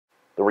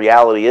The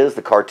reality is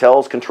the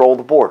cartels control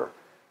the border.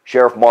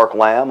 Sheriff Mark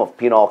Lamb of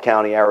Pinal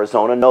County,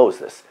 Arizona, knows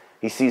this.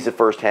 He sees it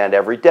firsthand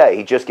every day.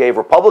 He just gave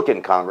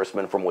Republican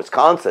Congressman from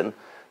Wisconsin,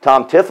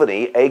 Tom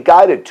Tiffany, a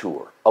guided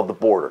tour of the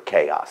border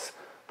chaos.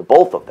 The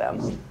both of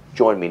them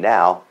join me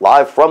now,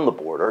 live from the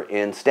border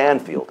in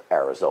Stanfield,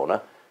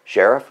 Arizona.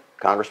 Sheriff,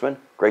 Congressman,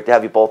 great to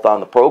have you both on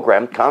the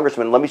program.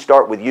 Congressman, let me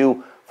start with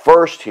you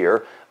first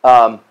here.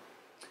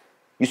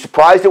 You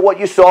surprised at what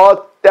you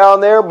saw down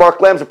there?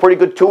 Mark Lamb's a pretty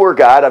good tour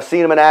guide. I've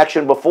seen him in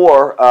action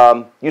before.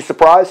 You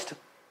surprised?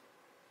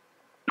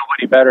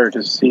 Nobody better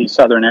to see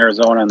southern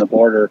Arizona on the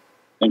border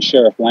than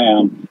Sheriff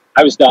Lamb.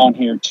 I was down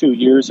here 2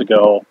 years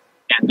ago,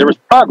 and there was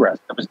progress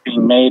that was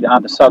being made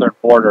on the southern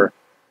border.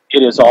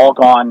 It is all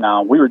gone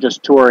now. We were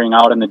just touring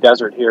out in the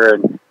desert here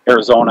in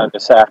Arizona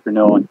this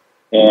afternoon,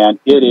 and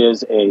it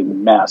is a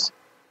mess.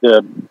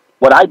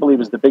 What I believe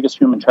is the biggest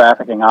human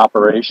trafficking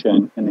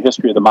operation in the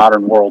history of the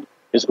modern world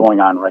is going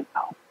on right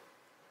now.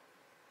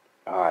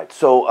 All right.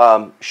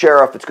 So,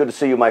 Sheriff, it's good to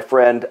see you, my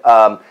friend.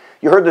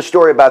 You heard the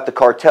story about the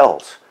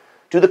cartels.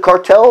 Do the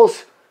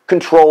cartels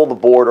control the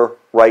border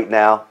right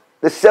now?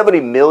 This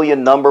 70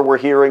 million number we're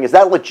hearing, is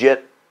that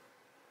legit?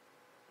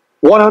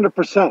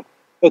 100%.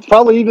 It's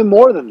probably even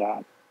more than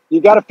that.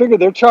 You got to figure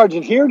they're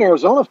charging here in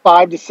Arizona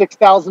 $5,000 to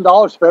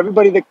 $6,000 for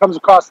everybody that comes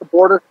across the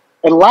border.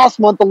 And last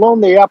month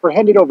alone, they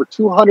apprehended over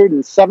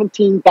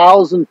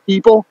 217,000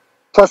 people.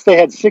 Plus, they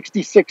had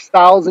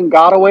 66,000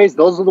 gotaways.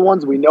 Those are the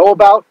ones we know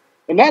about.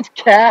 And that's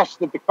cash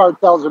that the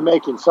cartels are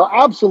making. So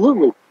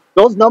absolutely,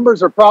 those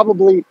numbers are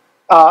probably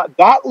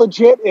that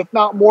legit, if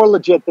not more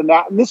legit than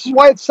that. And this is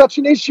why it's such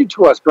an issue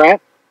to us,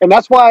 Grant. And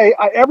that's why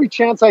every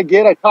chance I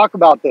get, I talk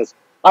about this.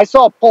 I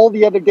saw a poll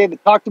the other day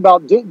that talked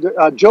about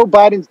Joe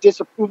Biden's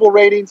disapproval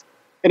ratings,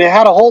 and it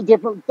had a whole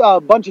different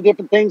bunch of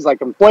different things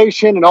like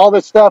inflation and all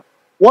this stuff.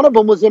 One of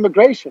them was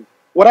immigration.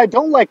 What I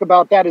don't like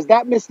about that is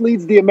that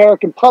misleads the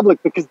American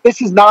public, because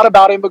this is not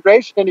about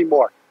immigration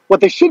anymore. What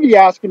they should be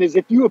asking is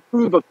if you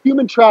approve of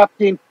human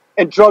trafficking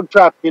and drug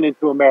trafficking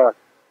into America.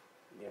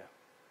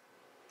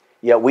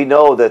 Yeah, we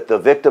know that the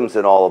victims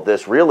in all of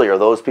this really are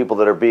those people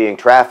that are being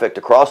trafficked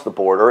across the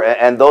border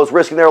and those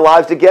risking their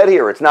lives to get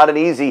here. It's not an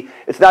easy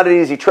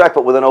trek,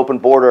 but with an open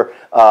border,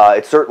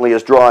 it certainly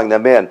is drawing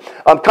them in.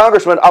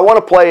 Congressman, I want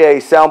to play a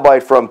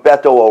soundbite from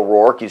Beto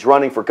O'Rourke. He's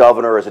running for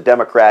governor as a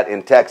Democrat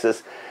in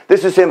Texas.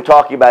 This is him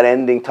talking about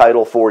ending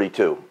Title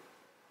 42.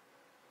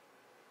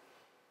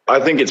 I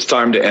think it's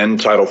time to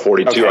end Title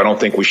 42. Okay. I don't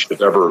think we should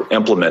have ever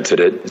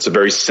implemented it. It's a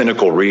very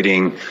cynical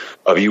reading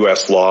of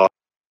U.S. law.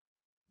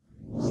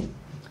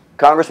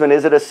 Congressman,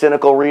 is it a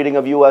cynical reading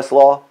of U.S.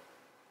 law?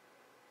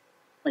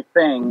 The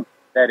thing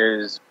that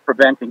is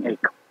preventing a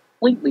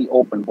completely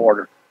open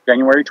border,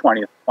 January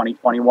 20th,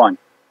 2021,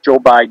 Joe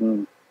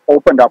Biden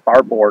opened up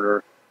our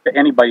border to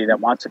anybody that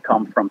wants to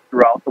come from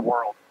throughout the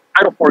world.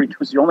 Title 42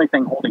 is the only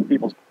thing holding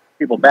people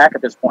back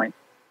at this point.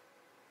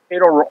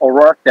 Beto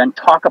O'Rourke then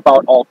talk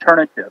about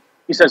alternatives.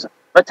 He says,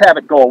 let's have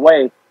it go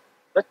away.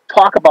 Let's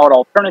talk about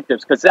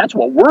alternatives, because that's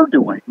what we're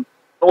doing.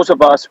 Those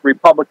of us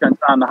Republicans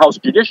on the House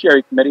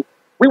Judiciary Committee,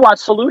 we want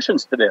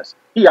solutions to this.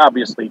 He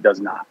obviously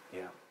does not.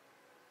 Yeah.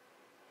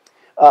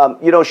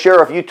 You know,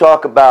 Sheriff, you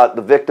talk about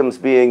the victims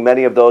being,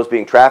 many of those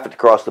being trafficked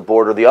across the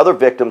border. The other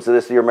victims of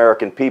this are the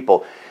American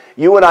people.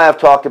 You and I have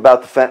talked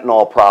about the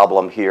fentanyl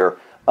problem here.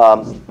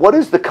 What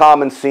is the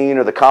common scene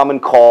or the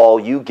common call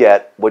you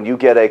get when you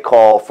get a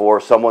call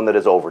for someone that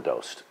is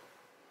overdosed?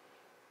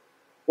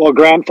 Well,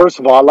 Grant, first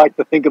of all, I like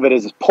to think of it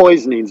as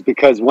poisonings,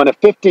 because when a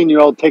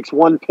 15-year-old takes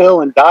one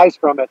pill and dies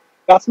from it,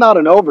 that's not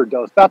an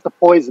overdose. That's a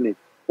poisoning.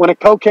 When a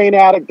cocaine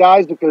addict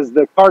dies because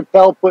the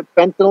cartel put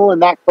fentanyl in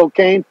that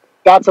cocaine,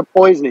 that's a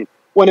poisoning.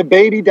 When a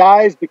baby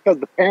dies because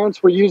the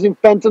parents were using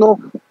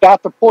fentanyl,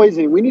 that's a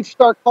poisoning. We need to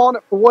start calling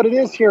it for what it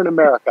is here in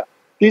America.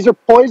 These are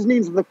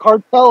poisonings, and the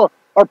cartel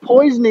are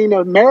poisoning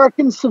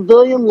American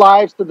civilian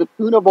lives to the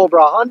tune of over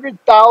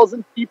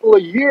 100,000 people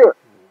a year.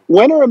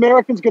 When are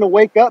Americans going to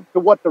wake up to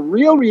what the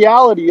real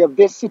reality of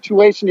this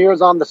situation here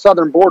is on the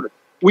southern border?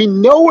 We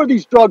know where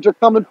these drugs are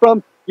coming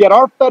from, yet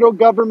our federal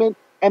government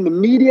and the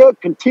media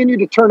continue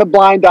to turn a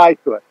blind eye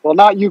to it. Well,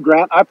 not you,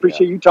 Grant. I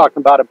appreciate you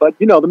talking about it, but,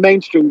 you know, the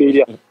mainstream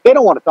media, they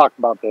don't want to talk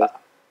about this.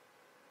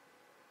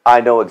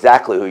 I know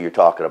exactly who you're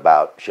talking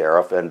about,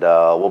 Sheriff, and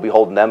we'll be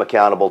holding them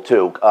accountable,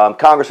 too.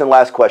 Congressman,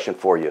 last question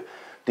for you.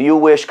 Do you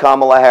wish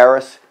Kamala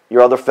Harris,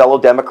 your other fellow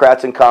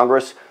Democrats in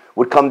Congress,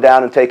 would come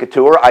down and take a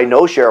tour? I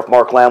know Sheriff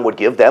Mark Lamb would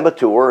give them a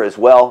tour as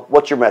well.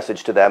 What's your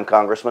message to them,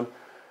 Congressman?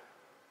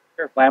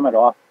 Sheriff Lamb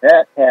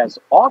has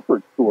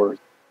offered tours.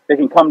 They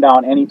can come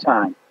down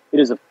anytime. It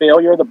is a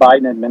failure of the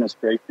Biden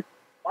administration.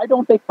 Why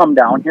don't they come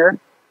down here?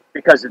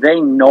 Because they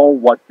know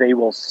what they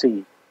will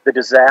see. The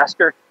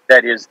disaster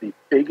that is the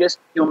biggest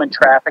human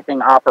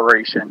trafficking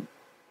operation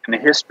in the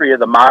history of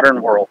the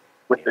modern world,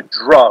 with the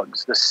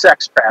drugs, the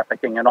sex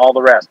trafficking, and all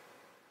the rest.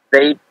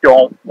 They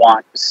don't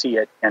want to see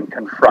it and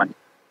confront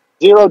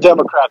it. 0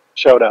 Democrats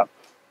showed up.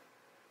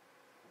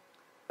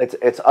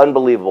 It's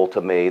unbelievable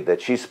to me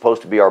that she's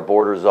supposed to be our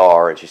border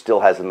czar and she still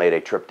hasn't made a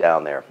trip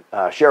down there.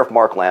 Sheriff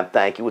Mark Lamb,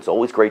 thank you. It's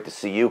always great to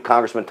see you.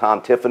 Congressman Tom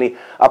Tiffany,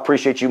 I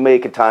appreciate you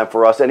making time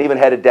for us and even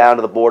headed down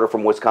to the border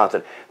from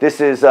Wisconsin.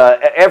 This is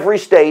every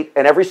state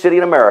and every city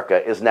in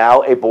America is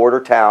now a border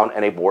town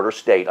and a border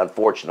state,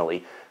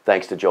 unfortunately,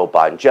 thanks to Joe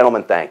Biden.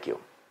 Gentlemen, thank you.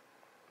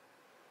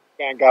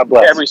 And God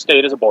bless. Every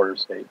state is a border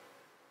state.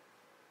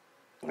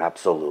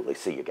 Absolutely.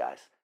 See you guys.